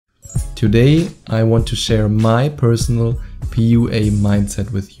Today, I want to share my personal PUA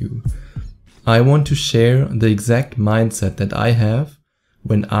mindset with you. I want to share the exact mindset that I have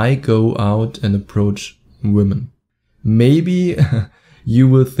when I go out and approach women. Maybe you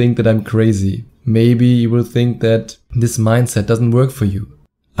will think that I'm crazy. Maybe you will think that this mindset doesn't work for you.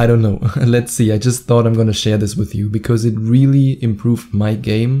 I don't know. Let's see. I just thought I'm going to share this with you because it really improved my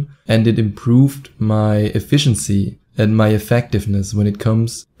game and it improved my efficiency and my effectiveness when it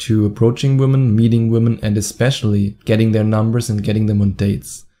comes to approaching women, meeting women, and especially getting their numbers and getting them on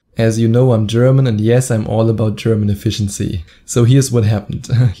dates. As you know, I'm German, and yes, I'm all about German efficiency. So here's what happened.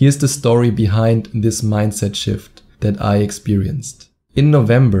 Here's the story behind this mindset shift that I experienced. In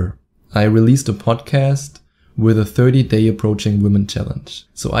November, I released a podcast with a 30-day approaching women challenge.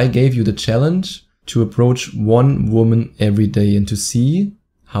 So I gave you the challenge to approach one woman every day and to see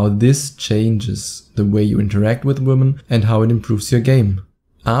how this changes the way you interact with women and how it improves your game.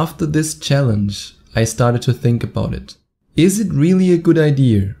 After this challenge, I started to think about it. Is it really a good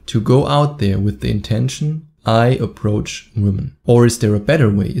idea to go out there with the intention, I approach women? Or is there a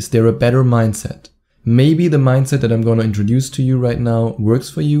better way? Is there a better mindset? Maybe the mindset that I'm going to introduce to you right now works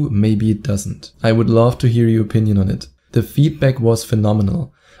for you, maybe it doesn't. I would love to hear your opinion on it. The feedback was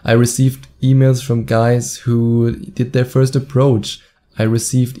phenomenal. I received emails from guys who did their first approach. I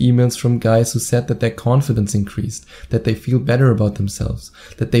received emails from guys who said that their confidence increased, that they feel better about themselves,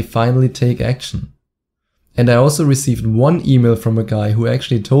 that they finally take action. And I also received one email from a guy who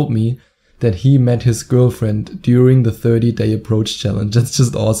actually told me that he met his girlfriend during the 30-day approach challenge. That's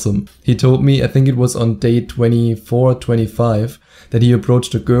just awesome. He told me, I think it was on day 24 or 25, that he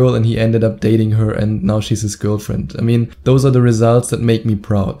approached a girl and he ended up dating her and now she's his girlfriend. I mean, those are the results that make me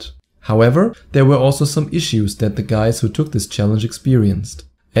proud. However, there were also some issues that the guys who took this challenge experienced.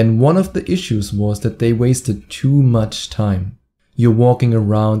 And one of the issues was that they wasted too much time. You're walking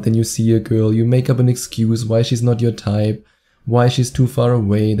around, then you see a girl, you make up an excuse why she's not your type, why she's too far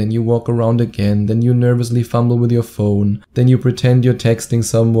away, then you walk around again, then you nervously fumble with your phone, then you pretend you're texting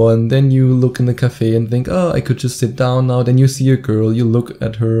someone, then you look in the cafe and think, oh, I could just sit down now, then you see a girl, you look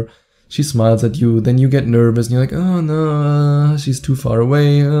at her, she smiles at you, then you get nervous and you're like, oh no, she's too far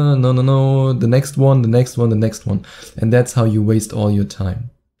away, no, the next one. And that's how you waste all your time.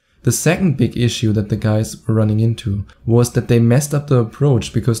 The second big issue that the guys were running into was that they messed up the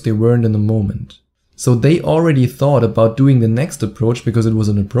approach because they weren't in the moment. So they already thought about doing the next approach because it was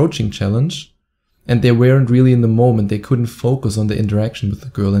an approaching challenge and they weren't really in the moment. They couldn't focus on the interaction with the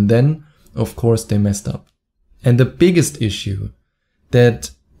girl. And then, of course, they messed up. And the biggest issue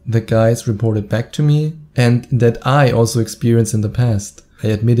that the guys reported back to me and that I also experienced in the past, I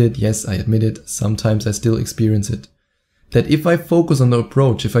admit it, yes, I admit it, sometimes I still experience it, that if I focus on the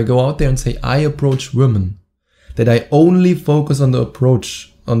approach, if I go out there and say I approach women, that I only focus on the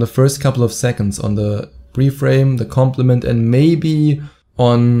approach on the first couple of seconds, on the pre-frame, the compliment, and maybe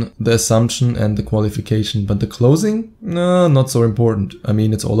on the assumption and the qualification. But the closing? No, not so important. I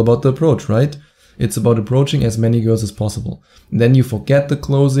mean, it's all about the approach, right? It's about approaching as many girls as possible. And then you forget the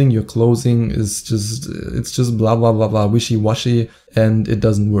closing. Your closing is it's just blah, blah, blah, blah, wishy-washy, and it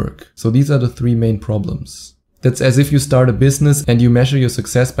doesn't work. So these are the three main problems. That's as if you start a business and you measure your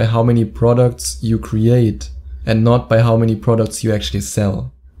success by how many products you create and not by how many products you actually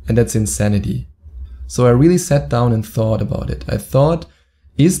sell. And that's insanity. So I really sat down and thought about it. I thought,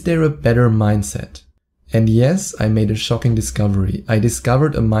 is there a better mindset? And yes, I made a shocking discovery. I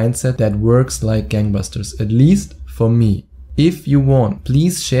discovered a mindset that works like gangbusters, at least for me. If you want,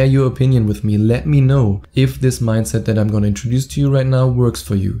 please share your opinion with me. Let me know if this mindset that I'm going to introduce to you right now works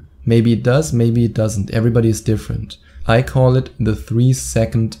for you. Maybe it does, maybe it doesn't. Everybody is different. I call it the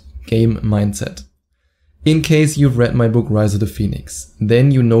 3-second game mindset. In case you've read my book, Rise of the Phoenix,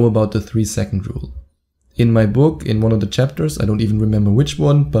 then you know about the 3-second rule. In my book, in one of the chapters, I don't even remember which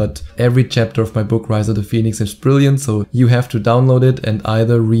one, but every chapter of my book, Rise of the Phoenix, is brilliant, so you have to download it and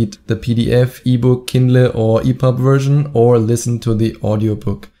either read the PDF, ebook, Kindle or EPUB version or listen to the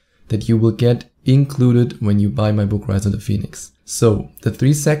audiobook that you will get included when you buy my book, Rise of the Phoenix. So, the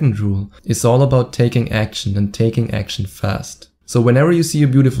 3-second rule is all about taking action and taking action fast. So whenever you see a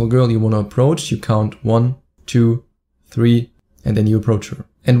beautiful girl you want to approach, you count 1, 2, 3, and then you approach her.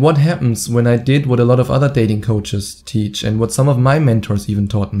 And what happens when I did what a lot of other dating coaches teach and what some of my mentors even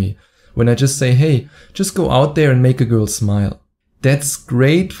taught me, when I just say, hey, just go out there and make a girl smile. That's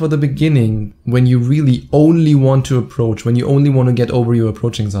great for the beginning when you really only want to approach, when you only want to get over your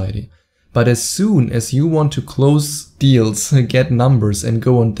approach anxiety. But as soon as you want to close deals, get numbers and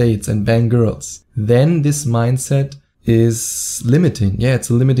go on dates and bang girls, then this mindset is limiting. Yeah, it's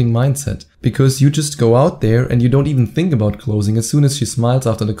a limiting mindset Because you just go out there and you don't even think about closing. As soon as she smiles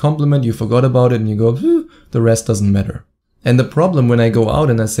after the compliment, you forgot about it and you go, the rest doesn't matter. And the problem when I go out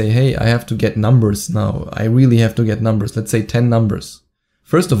and I say, hey, I have to get numbers now. I really have to get numbers. Let's say 10 numbers.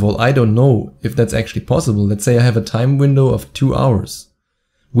 First of all, I don't know if that's actually possible. Let's say I have a time window of 2 hours.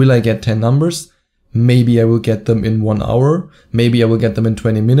 Will I get 10 numbers? Maybe I will get them in 1 hour. Maybe I will get them in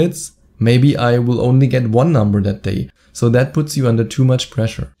 20 minutes. Maybe I will only get 1 number that day. So that puts you under too much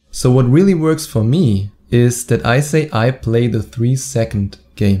pressure. So what really works for me is that I say I play the 3-second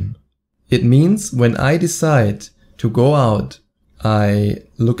game. It means when I decide to go out, I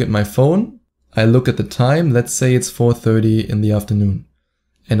look at my phone, I look at the time, let's say it's 4:30 in the afternoon.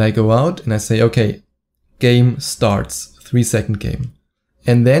 And I go out and I say, okay, game starts, 3-second game.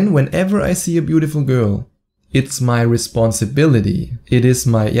 And then whenever I see a beautiful girl, it's my responsibility. It is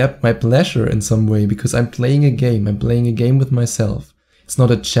my pleasure in some way because I'm playing a game. I'm playing a game with myself. It's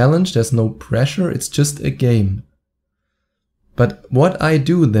not a challenge, there's no pressure, it's just a game. But what I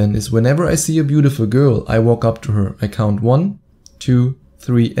do then is whenever I see a beautiful girl, I walk up to her, I count 1, 2,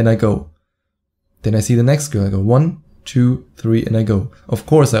 3 and I go. Then I see the next girl, I go 1, 2, 3 and I go. Of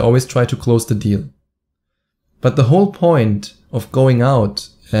course, I always try to close the deal. But the whole point of going out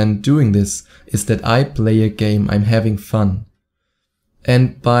and doing this is that I play a game, I'm having fun.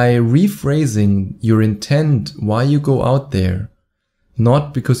 And by rephrasing your intent why you go out there,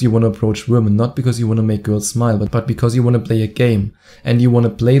 not because you want to approach women, not because you want to make girls smile, but because you want to play a game and you want to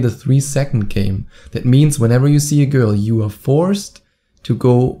play the 3-second game. That means whenever you see a girl, you are forced to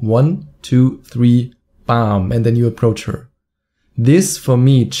go 1, 2, 3, bam, and then you approach her. This for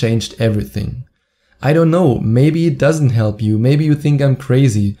me changed everything. I don't know, maybe it doesn't help you, maybe you think I'm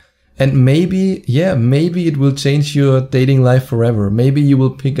crazy, and maybe it will change your dating life forever. Maybe you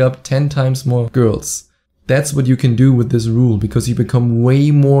will pick up 10 times more girls. That's what you can do with this rule because you become way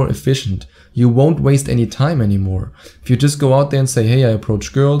more efficient. You won't waste any time anymore. If you just go out there and say, hey, I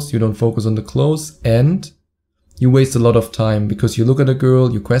approach girls, you don't focus on the close, and you waste a lot of time because you look at a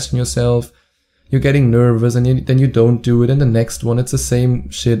girl, you question yourself, you're getting nervous and then you don't do it, and the next one, it's the same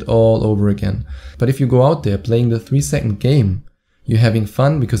shit all over again. But if you go out there playing the 3-second game, you're having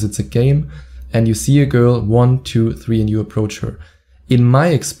fun because it's a game, and you see a girl, 1, 2, 3, and you approach her. In my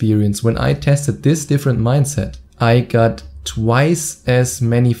experience, when I tested this different mindset, I got twice as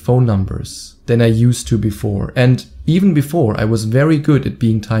many phone numbers than I used to before. And even before, I was very good at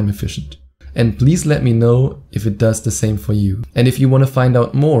being time efficient. And please let me know if it does the same for you. And if you want to find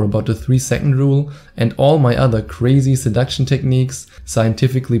out more about the 3-second rule and all my other crazy seduction techniques,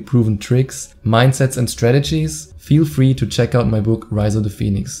 scientifically proven tricks, mindsets and strategies, feel free to check out my book, Rise of the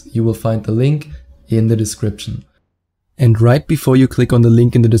Phoenix. You will find the link in the description. And right before you click on the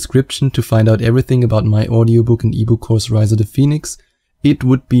link in the description to find out everything about my audiobook and ebook course Rise of the Phoenix, it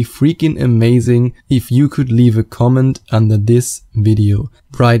would be freaking amazing if you could leave a comment under this video.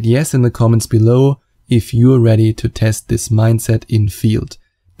 Write yes in the comments below if you're ready to test this mindset in field.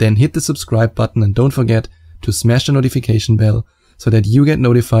 Then hit the subscribe button and don't forget to smash the notification bell so that you get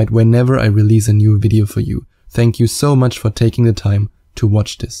notified whenever I release a new video for you. Thank you so much for taking the time to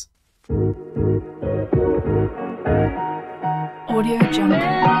watch this. Audio Jungle.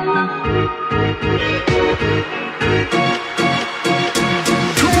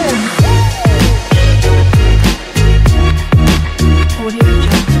 Audio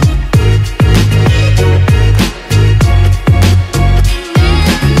Jungle.